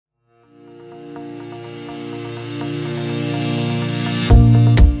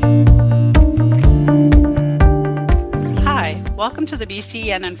Welcome to the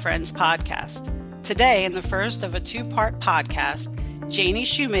BCN and Friends podcast. Today, in the first of a two-part podcast, Janie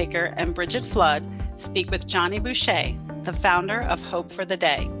Shoemaker and Bridget Flood speak with Johnny Boucher, the founder of Hope for the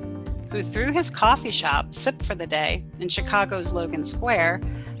Day, who through his coffee shop, Sip for the Day, in Chicago's Logan Square,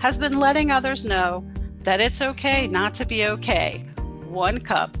 has been letting others know that it's okay not to be okay, one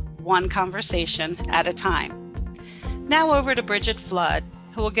cup, one conversation at a time. Now over to Bridget Flood,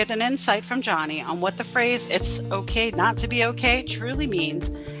 who will get an insight from Johnny on what the phrase "it's okay not to be okay" truly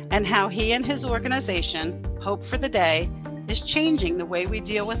means and how he and his organization, Hope for the Day, is changing the way we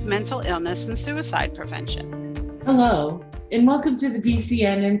deal with mental illness and suicide prevention. Hello, and welcome to the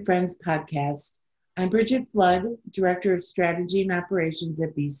BCN and Friends podcast. I'm Bridget Flood, Director of Strategy and Operations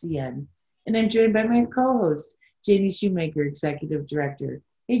at BCN, and I'm joined by my co-host, Janie Shoemaker, Executive Director.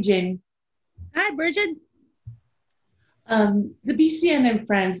 Hey, Janie. Hi, Bridget. The BCN and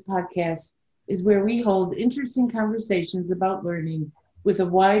Friends podcast is where we hold interesting conversations about learning with a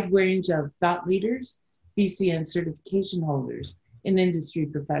wide range of thought leaders, BCN certification holders, and industry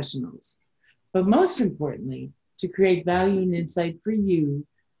professionals. But most importantly, to create value and insight for you,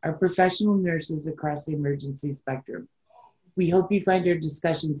 our professional nurses across the emergency spectrum. We hope you find our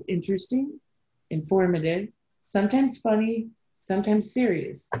discussions interesting, informative, sometimes funny, sometimes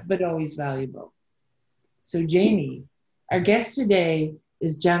serious, but always valuable. So Janie, our guest today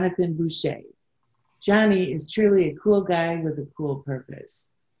is Jonathan Boucher. Johnny is truly a cool guy with a cool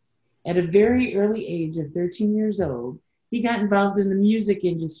purpose. At a very early age of 13 years old, he got involved in the music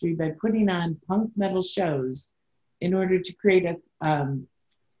industry by putting on punk metal shows in order to create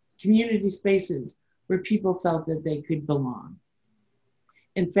community spaces where people felt that they could belong.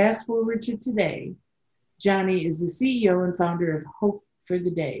 And fast forward to today, Johnny is the CEO and founder of Hope for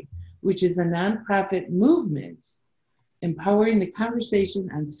the Day, which is a nonprofit movement empowering the conversation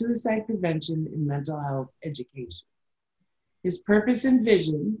on suicide prevention and mental health education. His purpose and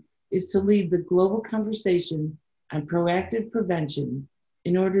vision is to lead the global conversation on proactive prevention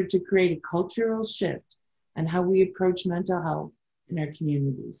in order to create a cultural shift on how we approach mental health in our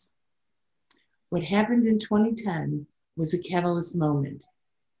communities. What happened in 2010 was a catalyst moment.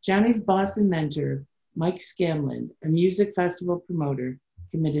 Johnny's boss and mentor, Mike Scanlon, a music festival promoter,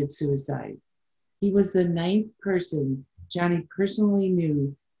 committed suicide. He was the 9th person Johnny personally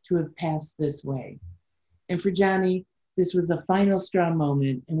knew to have passed this way. And for Johnny, this was a final straw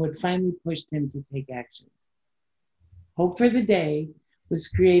moment and what finally pushed him to take action. Hope for the Day was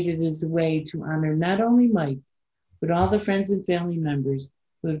created as a way to honor not only Mike, but all the friends and family members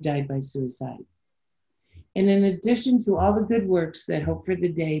who have died by suicide. And in addition to all the good works that Hope for the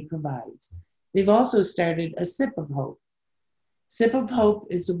Day provides, they've also started a Sip of Hope. Sip of Hope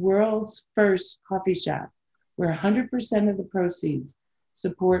is the world's first coffee shop where 100% of the proceeds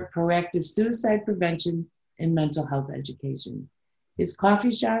support proactive suicide prevention and mental health education. His coffee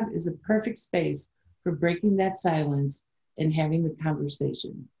shop is a perfect space for breaking that silence and having the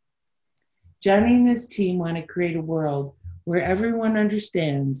conversation. Johnny and his team want to create a world where everyone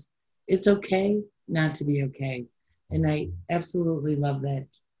understands it's okay not to be okay. And I absolutely love that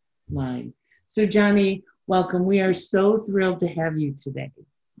line. So Johnny, welcome. We are so thrilled to have you today.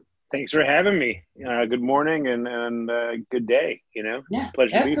 Thanks for having me. Good morning and good day. Yeah,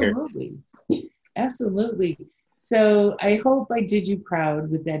 pleasure absolutely. to be here. Absolutely. So I hope I did you proud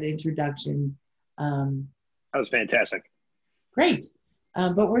with that introduction. That was fantastic. Great.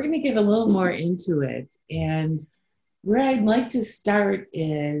 But we're going to get a little more into it. And where I'd like to start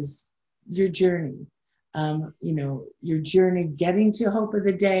is your journey. Your journey getting to Hope of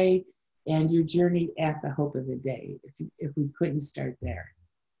the Day and your journey at the Hope of the Day, if we couldn't start there.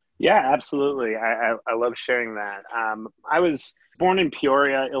 Yeah, absolutely. I love sharing that. I was born in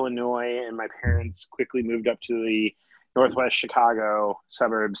Peoria, Illinois, and my parents quickly moved up to the Northwest Chicago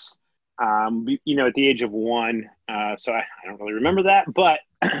suburbs, at the age of 1. So I don't really remember that. But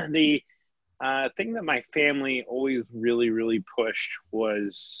the thing that my family always really, really pushed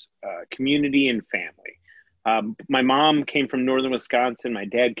was community and family. My mom came from northern Wisconsin. My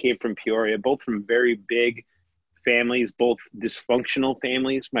dad came from Peoria, both from very big families, both dysfunctional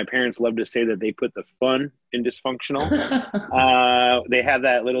families. My parents love to say that they put the fun in dysfunctional. They have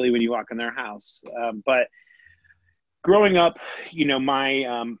that literally when you walk in their house. But growing up,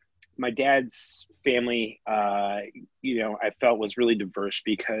 my dad's family, I felt was really diverse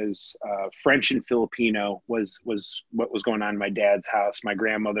because French and Filipino was what was going on in my dad's house. My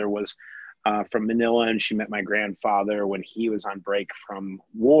grandmother was from Manila, and she met my grandfather when he was on break from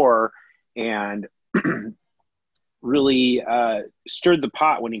war, and really stirred the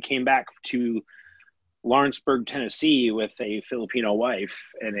pot when he came back to Lawrenceburg, Tennessee, with a Filipino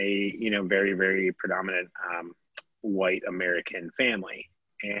wife and a very, very predominant white American family.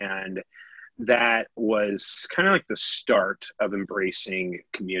 And that was kind of like the start of embracing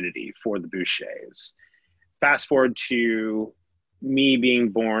community for the Bouchers. Fast forward to me being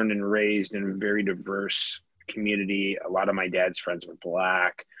born and raised in a very diverse community. A lot of my dad's friends were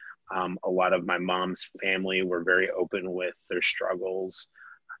Black. A lot of my mom's family were very open with their struggles.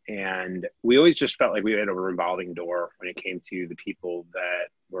 And we always just felt like we had a revolving door when it came to the people that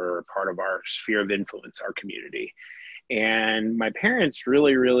were part of our sphere of influence, our community. And my parents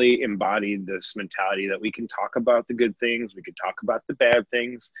really, really embodied this mentality that we can talk about the good things, we can talk about the bad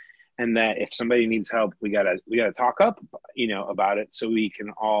things, and that if somebody needs help, we gotta talk up, about it, so we can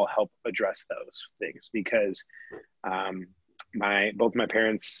all help address those things. Because both my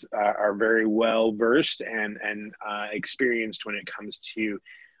parents are very well versed and experienced when it comes to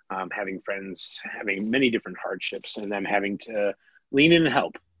having friends having many different hardships and them having to lean in and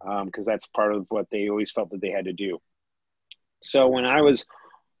help, because that's part of what they always felt that they had to do. So when I was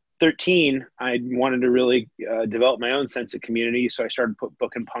 13, I wanted to really develop my own sense of community. So I started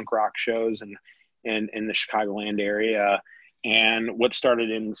booking punk rock shows and in the Chicagoland area. And what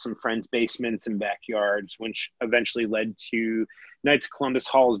started in some friends' basements and backyards, which eventually led to Knights of Columbus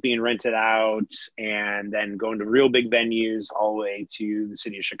halls being rented out, and then going to real big venues all the way to the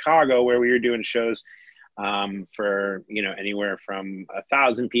city of Chicago, where we were doing shows for anywhere from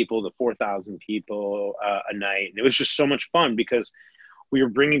 1,000 people to 4,000 people a night. And it was just so much fun because we were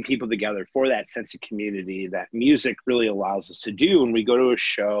bringing people together for that sense of community that music really allows us to do. When we go to a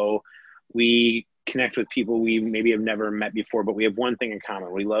show, we connect with people we maybe have never met before, but we have one thing in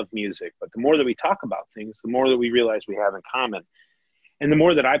common: we love music. But the more that we talk about things, the more that we realize we have in common. And the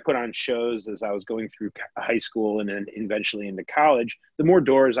more that I put on shows as I was going through high school and then eventually into college, the more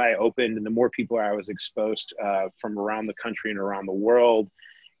doors I opened and the more people I was exposed from around the country and around the world.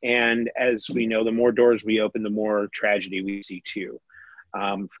 And as we know, the more doors we open, the more tragedy we see too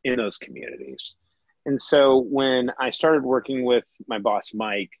in those communities. And so when I started working with my boss,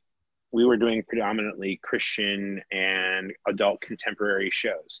 Mike, we were doing predominantly Christian and adult contemporary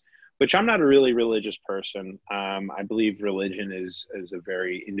shows, which I'm not a really religious person. I believe religion is a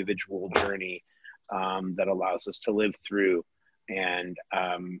very individual journey that allows us to live through. And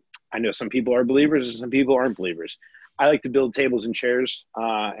I know some people are believers and some people aren't believers. I like to build tables and chairs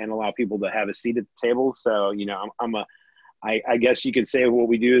and allow people to have a seat at the table. So, I guess you could say what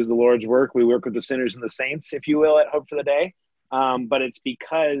we do is the Lord's work. We work with the sinners and the saints, if you will, at Hope for the Day. But it's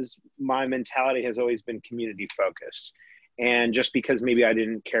because my mentality has always been community focused. And just because maybe I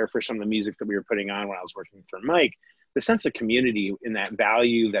didn't care for some of the music that we were putting on when I was working for Mike, the sense of community and that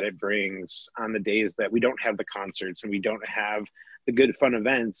value that it brings on the days that we don't have the concerts and we don't have the good fun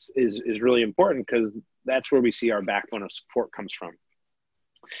events is really important, because that's where we see our backbone of support comes from.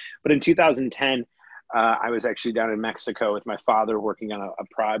 But in 2010, I was actually down in Mexico with my father working on a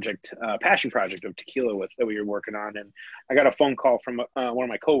project, a passion project of tequila that we were working on. And I got a phone call from one of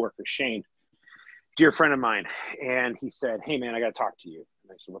my coworkers, Shane, dear friend of mine. And he said, "Hey man, I got to talk to you."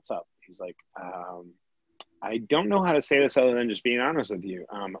 And I said, "What's up?" He's like, "I don't know how to say this other than just being honest with you.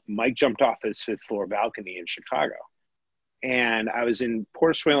 Mike jumped off his 5th floor balcony in Chicago." And I was in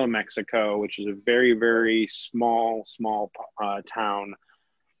Portezuelo, Mexico, which is a very, very small town.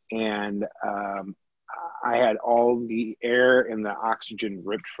 And I had all the air and the oxygen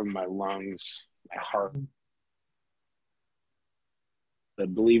ripped from my lungs, my heart.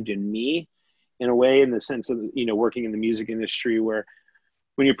 That believed in me in a way, in the sense of, working in the music industry, where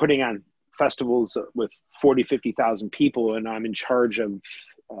when you're putting on festivals with 40, 50,000 people, and I'm in charge of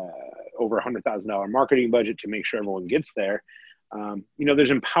over $100,000 marketing budget to make sure everyone gets there,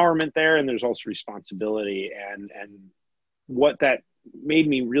 there's empowerment there, and there's also responsibility. And what that made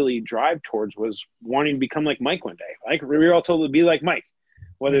me really drive towards was wanting to become like Mike one day. Like, we were all told to be like Mike,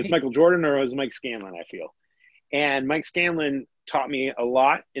 whether it's Michael Jordan or it was Mike Scanlon, I feel. And Mike Scanlon taught me a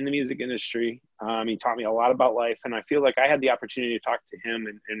lot in the music industry. He taught me a lot about life. And I feel like I had the opportunity to talk to him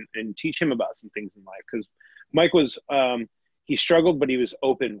and teach him about some things in life. Because Mike was, he struggled, but he was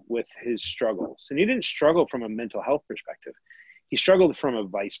open with his struggles. And he didn't struggle from a mental health perspective. He struggled from a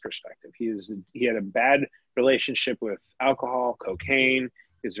vice perspective. He had a bad relationship with alcohol, cocaine.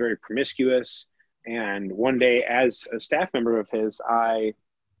 He was very promiscuous. And one day, as a staff member of his, I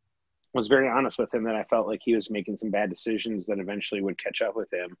was very honest with him that I felt like he was making some bad decisions that eventually would catch up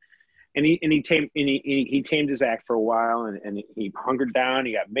with him. And he tamed his act for a while, and he hunkered down.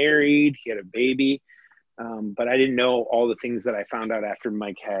 He got married. He had a baby. But I didn't know all the things that I found out after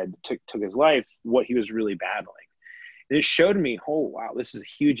Mike took his life, what he was really battling. And it showed me, oh, wow, this is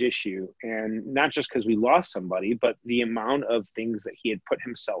a huge issue. And not just because we lost somebody, but the amount of things that he had put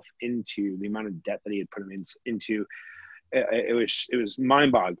himself into, the amount of debt that he had put him into, it was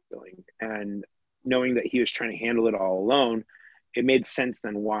mind-boggling. And knowing that he was trying to handle it all alone, it made sense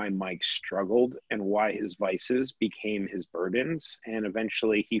then why Mike struggled and why his vices became his burdens. And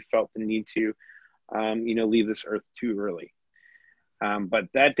eventually he felt the need to, leave this earth too early. But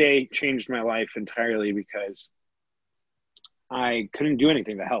that day changed my life entirely because I couldn't do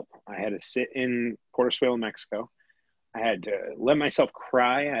anything to help. I had to sit in Portezuelo, Mexico. I had to let myself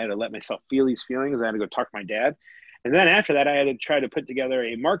cry. I had to let myself feel these feelings. I had to go talk to my dad. And then after that, I had to try to put together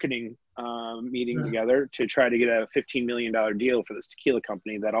a marketing meeting together to try to get a $15 million deal for this tequila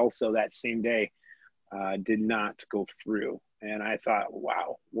company that also that same day did not go through. And I thought,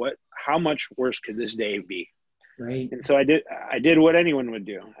 wow, how much worse could this day be? Right. And so I did what anyone would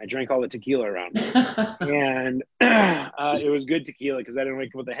do. I drank all the tequila around me. And it was good tequila because I didn't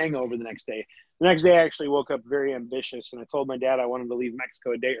wake up with a hangover the next day. The next day I actually woke up very ambitious, and I told my dad I wanted to leave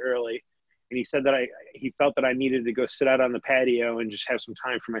Mexico a day early. And he said that he felt that I needed to go sit out on the patio and just have some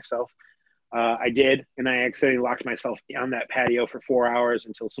time for myself. I did, and I accidentally locked myself on that patio for 4 hours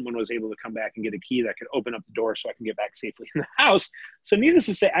until someone was able to come back and get a key that could open up the door so I can get back safely in the house. So needless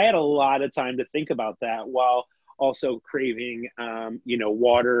to say, I had a lot of time to think about that while also craving,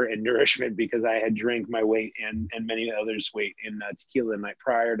 water and nourishment because I had drank my weight and many others' weight in tequila the night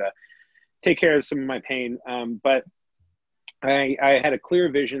prior to take care of some of my pain. But I had a clear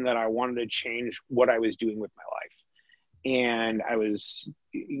vision that I wanted to change what I was doing with my life. And I was,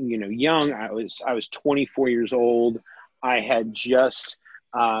 young. I was 24 years old. I had just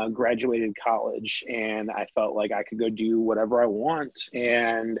graduated college, and I felt like I could go do whatever I want.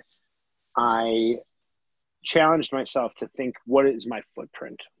 And I challenged myself to think, what is my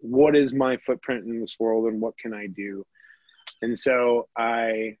footprint? What is my footprint in this world, and what can I do? And so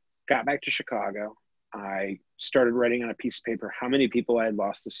I got back to Chicago. I started writing on a piece of paper how many people I had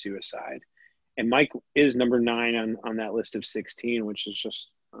lost to suicide. And Mike is number 9 on that list of 16, which is just,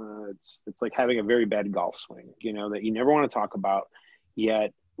 it's like having a very bad golf swing, that you never want to talk about,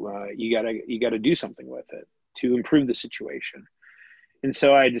 yet you gotta do something with it to improve the situation. And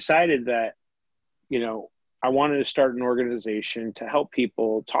so I decided that, I wanted to start an organization to help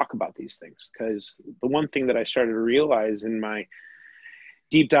people talk about these things. Because the one thing that I started to realize in my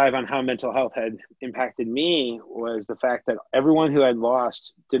deep dive on how mental health had impacted me was the fact that everyone who I'd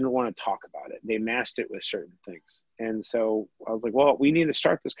lost didn't want to talk about it. They masked it with certain things. And so I was like, well, we need to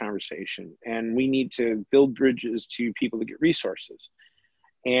start this conversation, and we need to build bridges to people to get resources.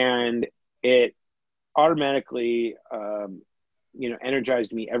 And it automatically,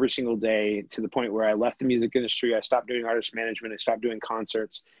 energized me every single day to the point where I left the music industry. I stopped doing artist management. I stopped doing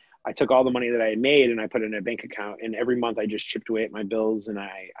concerts. I took all the money that I had made and I put it in a bank account, and every month I just chipped away at my bills, and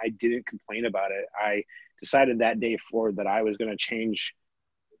I didn't complain about it. I decided that day forward that I was going to change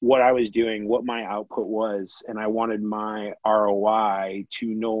what I was doing, what my output was, and I wanted my ROI to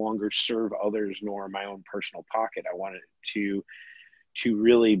no longer serve others nor my own personal pocket. I wanted it to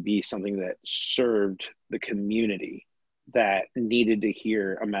really be something that served the community that needed to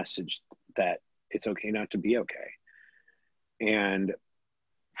hear a message that it's okay not to be okay. And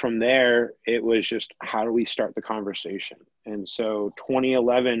from there, it was just, how do we start the conversation? And so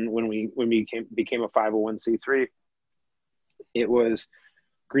 2011, when we became a 501c3, it was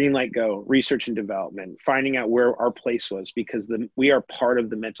green light go, research and development, finding out where our place was, because we are part of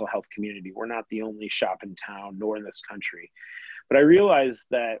the mental health community. We're not the only shop in town, nor in this country. But I realized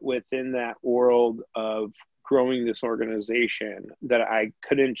that within that world of growing this organization, that I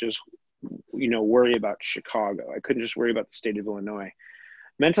couldn't just, worry about Chicago. I couldn't just worry about the state of Illinois.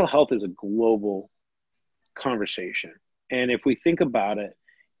 Mental health is a global conversation. And if we think about it,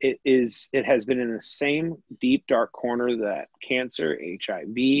 it has been in the same deep, dark corner that cancer,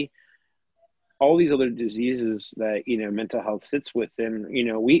 HIV, all these other diseases that, mental health sits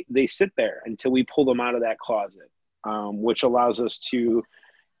within, they sit there until we pull them out of that closet, which allows us to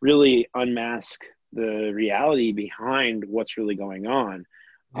really unmask the reality behind what's really going on.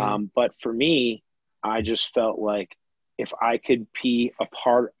 But for me, I just felt like if I could be a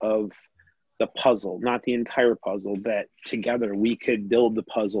part of the puzzle, not the entire puzzle, that together we could build the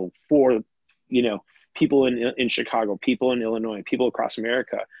puzzle for, people in Chicago, people in Illinois, people across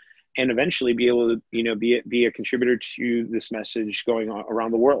America, and eventually be able to, be a contributor to this message going on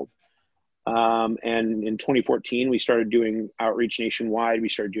around the world. And in 2014, we started doing outreach nationwide. We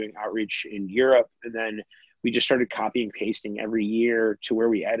started doing outreach in Europe, and then we just started copying and pasting every year to where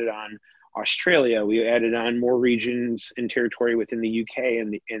we added on Australia. We added on more regions and territory within the UK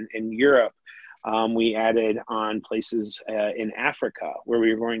and Europe. We added on places in Africa where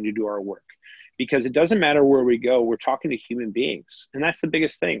we were going to do our work, because it doesn't matter where we go, we're talking to human beings. And that's the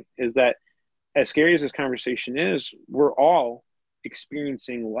biggest thing, is that as scary as this conversation is, we're all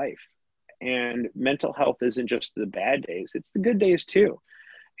experiencing life. And mental health isn't just the bad days, it's the good days too.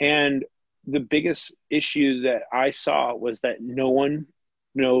 And the biggest issue that I saw was that no one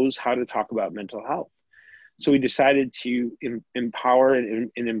knows how to talk about mental health. So we decided to empower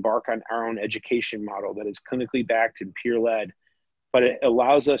and embark on our own education model that is clinically backed and peer-led. But it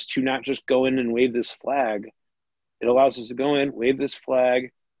allows us to not just go in and wave this flag. It allows us to go in, wave this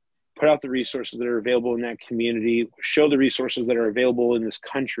flag, put out the resources that are available in that community, show the resources that are available in this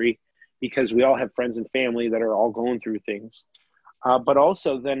country, because we all have friends and family that are all going through things. But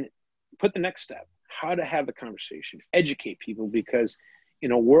also then put the next step, how to have the conversation, educate people, because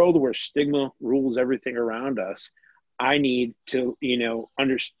in a world where stigma rules everything around us, I need to,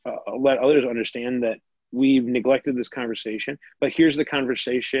 let others understand that we've neglected this conversation, but here's the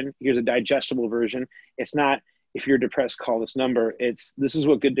conversation. Here's a digestible version. It's not, if you're depressed, call this number. This is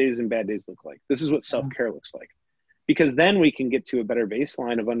what good days and bad days look like. This is what self-care looks like. Because then we can get to a better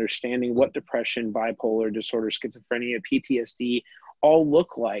baseline of understanding what depression, bipolar disorder, schizophrenia, PTSD all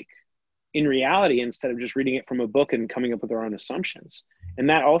look like in reality, instead of just reading it from a book and coming up with our own assumptions. And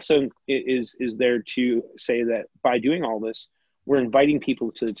that also is there to say that by doing all this, we're inviting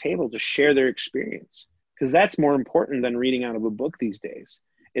people to the table to share their experience, because that's more important than reading out of a book these days.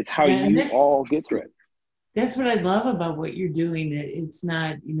 It's how you all get through it. That's what I love about what you're doing. It's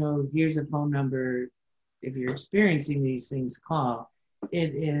not, here's a phone number. If you're experiencing these things, call.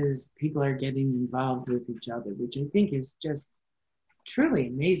 It is people are getting involved with each other, which I think is just truly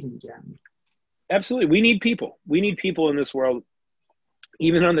amazing, Jen. Absolutely. We need people. We need people in this world.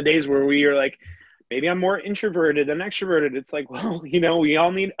 Even on the days where we are like, maybe I'm more introverted than extroverted. It's like, well, we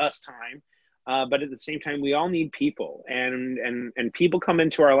all need us time. But at the same time, we all need people. And people come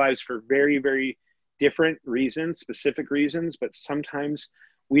into our lives for very, very different reasons, specific reasons. But sometimes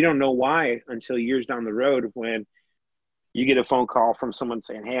we don't know why until years down the road, when you get a phone call from someone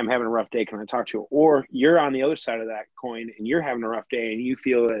saying, hey, I'm having a rough day, can I talk to you? Or you're on the other side of that coin and you're having a rough day and you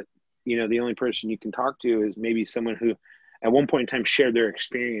feel that, the only person you can talk to is maybe someone who at one point in time shared their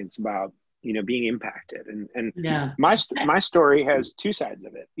experience about, being impacted. And yeah. my story has two sides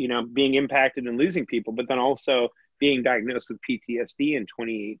of it, being impacted and losing people, but then also being diagnosed with PTSD in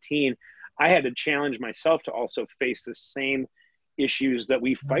 2018. I had to challenge myself to also face the same issues that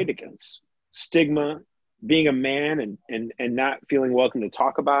we fight against: stigma, being a man and not feeling welcome to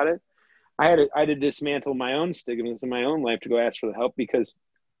talk about it. I had to dismantle my own stigmas in my own life to go ask for the help, because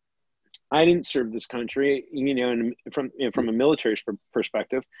I didn't serve this country, and from a military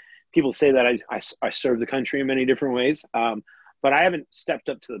perspective. People say that I serve the country in many different ways, but I haven't stepped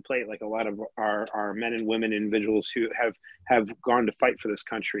up to the plate like a lot of our men and women individuals who have gone to fight for this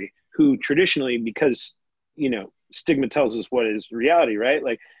country, who traditionally, because stigma tells us what is reality, right?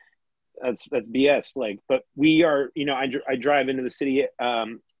 Like that's BS. Like, but we are, I drive into the city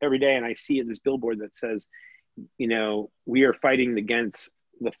every day and I see this billboard that says, we are fighting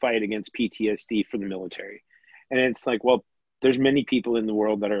the fight against PTSD for the military. And it's like, well, there's many people in the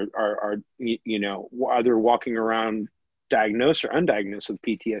world that are either walking around diagnosed or undiagnosed with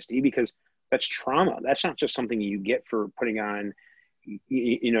PTSD, because that's trauma. That's not just something you get for putting on,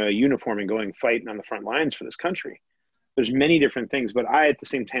 a uniform and going fighting on the front lines for this country. There's many different things, but I at the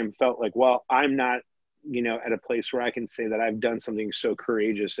same time felt like, well, I'm not, at a place where I can say that I've done something so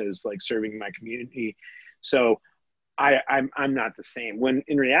courageous as like serving my community. So I'm not the same, when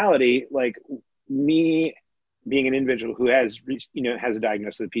in reality, like me being an individual who has a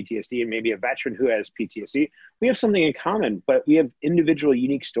diagnosis of PTSD and maybe a veteran who has PTSD, we have something in common, but we have individual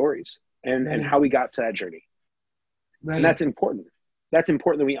unique stories and how we got to that journey. Right. And that's important. That's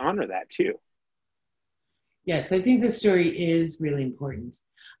important that we honor that too. Yes, I think the story is really important.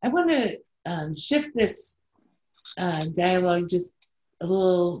 I want to shift this dialogue just a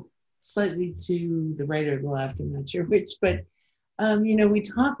little slightly to the right or the left, I'm not sure which, but we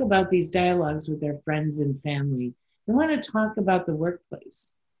talk about these dialogues with our friends and family. I want to talk about the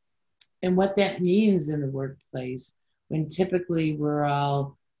workplace and what that means in the workplace, when typically we're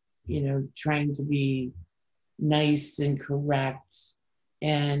all, trying to be nice and correct.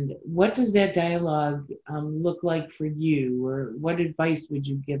 And what does that dialogue look like for you, or what advice would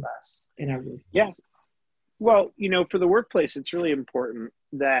you give us in our workplace? Yeah. Well, for the workplace, it's really important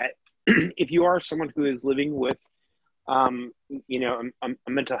that if you are someone who is living with a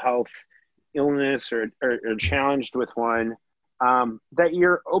mental health illness or challenged with one, that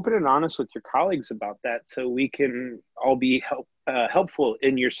you're open and honest with your colleagues about that, so we can all be helpful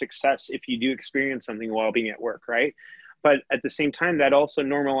in your success if you do experience something while being at work, right? But at the same time, that also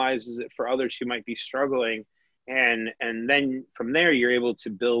normalizes it for others who might be struggling. And then from there, you're able to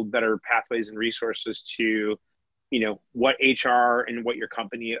build better pathways and resources to, what HR and what your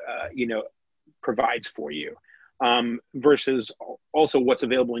company, provides for you, versus also what's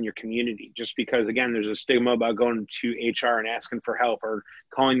available in your community. Just because, again, there's a stigma about going to HR and asking for help or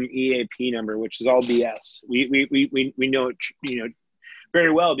calling your EAP number, which is all BS. We know it,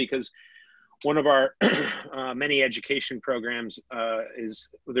 very well, because one of our many education programs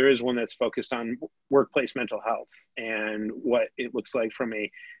there is one that's focused on workplace mental health and what it looks like from a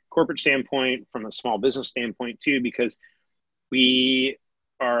corporate standpoint, from a small business standpoint too, because we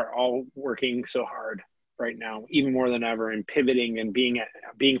are all working so hard right now, even more than ever, and pivoting and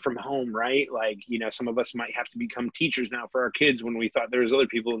being from home, right? Like, some of us might have to become teachers now for our kids when we thought there was other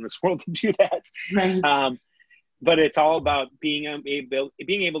people in this world to do that. Right. But it's all about being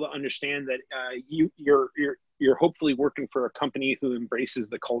able to understand that you're hopefully working for a company who embraces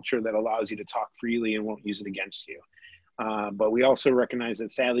the culture that allows you to talk freely and won't use it against you. But we also recognize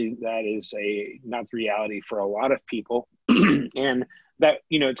that sadly that is not the reality for a lot of people, and that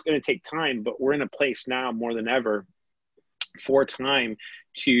it's going to take time. But we're in a place now more than ever for time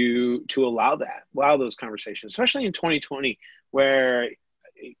to allow those conversations, especially in 2020, where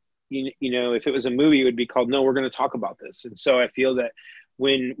if it was a movie, it would be called "No, We're Going to Talk About This." And so I feel that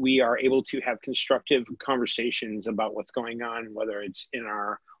when we are able to have constructive conversations about what's going on, whether it's in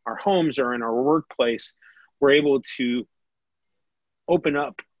our homes or in our workplace, we're able to open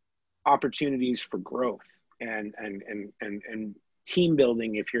up opportunities for growth and team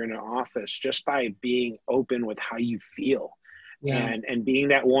building if you're in an office, just by being open with how you feel. Yeah. And being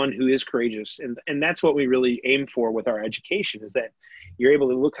that one who is courageous. And that's what we really aim for with our education, is that you're able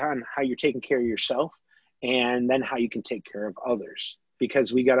to look on how you're taking care of yourself and then how you can take care of others.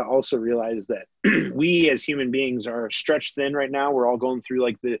 Because we got to also realize that we as human beings are stretched thin right now. We're all going through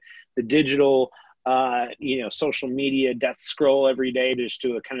like the digital, social media death scroll every day, just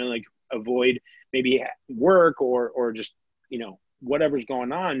to kind of like avoid maybe work or just, whatever's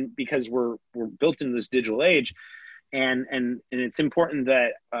going on, because we're built into this digital age. And it's important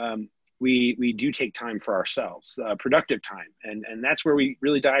that we do take time for ourselves, productive time. And that's where we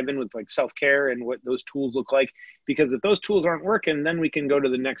really dive in with like self-care and what those tools look like. Because if those tools aren't working, then we can go to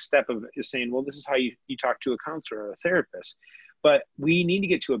the next step of saying, well, this is how you talk to a counselor or a therapist. But we need to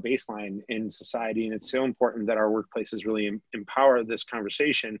get to a baseline in society. And it's so important that our workplaces really empower this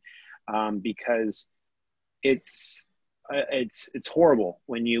conversation, because it's horrible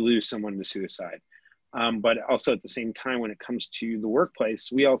when you lose someone to suicide. But also at the same time, when it comes to the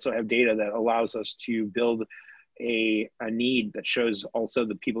workplace, we also have data that allows us to build a need that shows also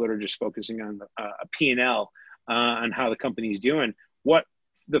the people that are just focusing on a P&L, on how the company's doing, what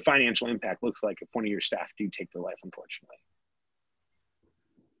the financial impact looks like if one of your staff do take their life, unfortunately.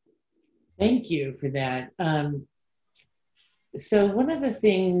 Thank you for that. So one of the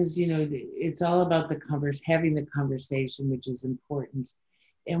things, it's all about having the conversation, which is important.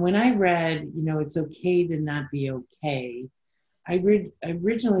 And when I read, it's okay to not be okay, I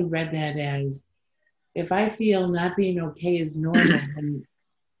originally read that as, if I feel not being okay is normal, then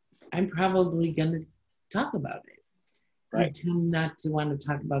I'm probably going to talk about it. Right. You tend not to want to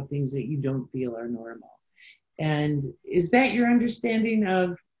talk about things that you don't feel are normal. And is that your understanding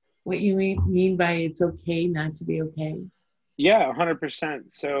of what you mean by it's okay not to be okay? Yeah,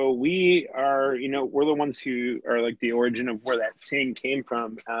 100%. So we are, we're the ones who are like the origin of where that saying came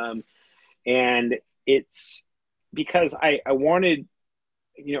from. And it's because I wanted,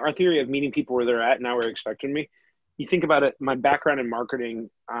 our theory of meeting people where they're at and now where they're expecting me. You think about it, my background in marketing,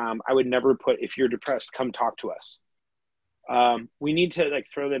 I would never put, if you're depressed, come talk to us. We need to like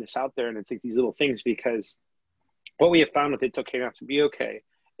throw this out there, and it's like these little things, because what we have found with It's Okay Not to Be Okay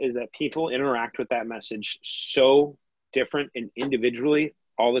is that people interact with that message so different and individually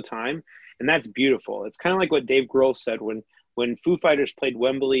all the time. And that's beautiful. It's kind of like what Dave Grohl said when Foo Fighters played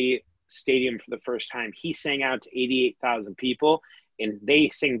Wembley Stadium for the first time. He sang out to 88,000 people, and they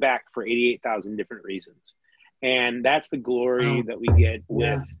sing back for 88,000 different reasons. And that's the glory that we get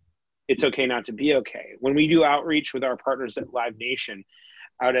with It's Okay Not to Be Okay. When we do outreach with our partners at Live Nation,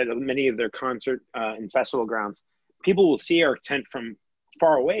 out at many of their concert and festival grounds, people will see our tent from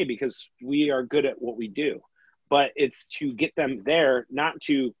far away because we are good at what we do. But it's to get them there, not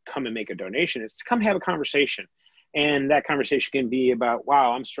to come and make a donation. It's to come have a conversation. And that conversation can be about,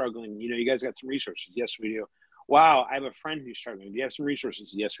 wow, I'm struggling. You guys got some resources. Yes, we do. Wow, I have a friend who's struggling. Do you have some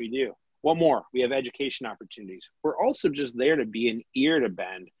resources? Yes, we do. What more? We have education opportunities. We're also just there to be an ear to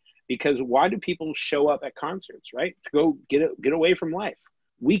bend, because why do people show up at concerts, right? To go get away from life.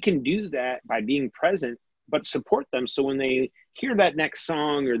 We can do that by being present, but support them. So when they hear that next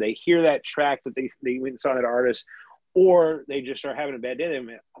song, or they hear that track that they went and saw that artist, or they just are having a bad day, they're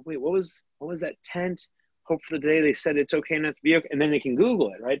like, oh, wait, what was that tent? Hope for the day they said it's okay not to be okay. And then they can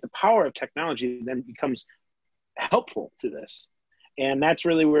Google it, right? The power of technology then becomes helpful to this. And that's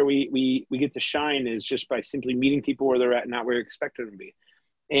really where we get to shine, is just by simply meeting people where they're at, not where you expect them to be.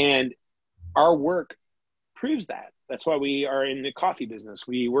 And our work proves that. That's why we are in the coffee business.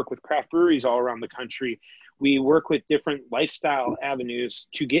 We work with craft breweries all around the country. We work with different lifestyle avenues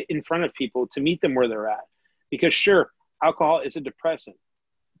to get in front of people, to meet them where they're at. Because sure, alcohol is a depressant,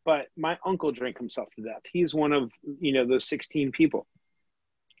 but my uncle drank himself to death. He's one of, those 16 people.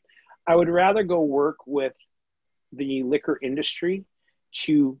 I would rather go work with the liquor industry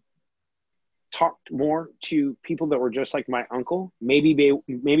to talk more to people that were just like my uncle,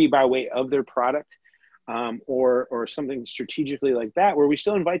 maybe by way of their product, or something strategically like that, where we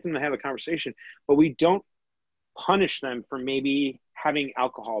still invite them to have a conversation, but we don't punish them for maybe having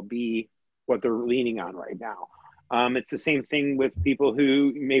alcohol be what they're leaning on right now. It's the same thing with people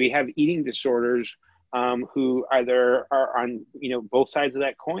who maybe have eating disorders, who either are on, both sides of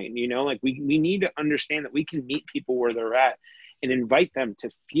that coin. We need to understand that we can meet people where they're at and invite them to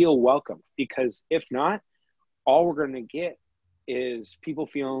feel welcome, because if not, all we're going to get is people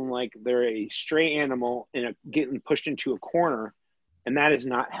feeling like they're a stray animal and getting pushed into a corner. And that is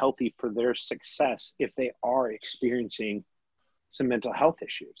not healthy for their success if they are experiencing some mental health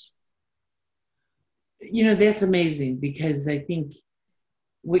issues. That's amazing, because I think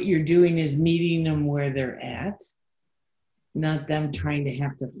what you're doing is meeting them where they're at, not them trying to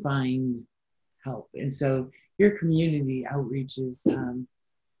have to find help. And so your community outreach is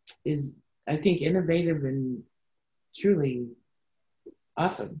I think, innovative and truly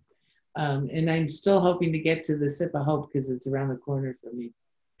awesome. And I'm still hoping to get to the Sip of Hope, because it's around the corner for me.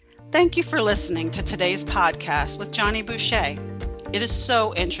 Thank you for listening to today's podcast with Johnny Boucher. It is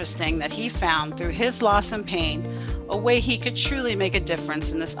so interesting that he found, through his loss and pain, a way he could truly make a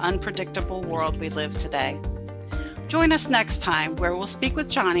difference in this unpredictable world we live today. Join us next time, where we'll speak with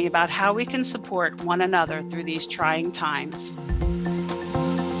Johnny about how we can support one another through these trying times.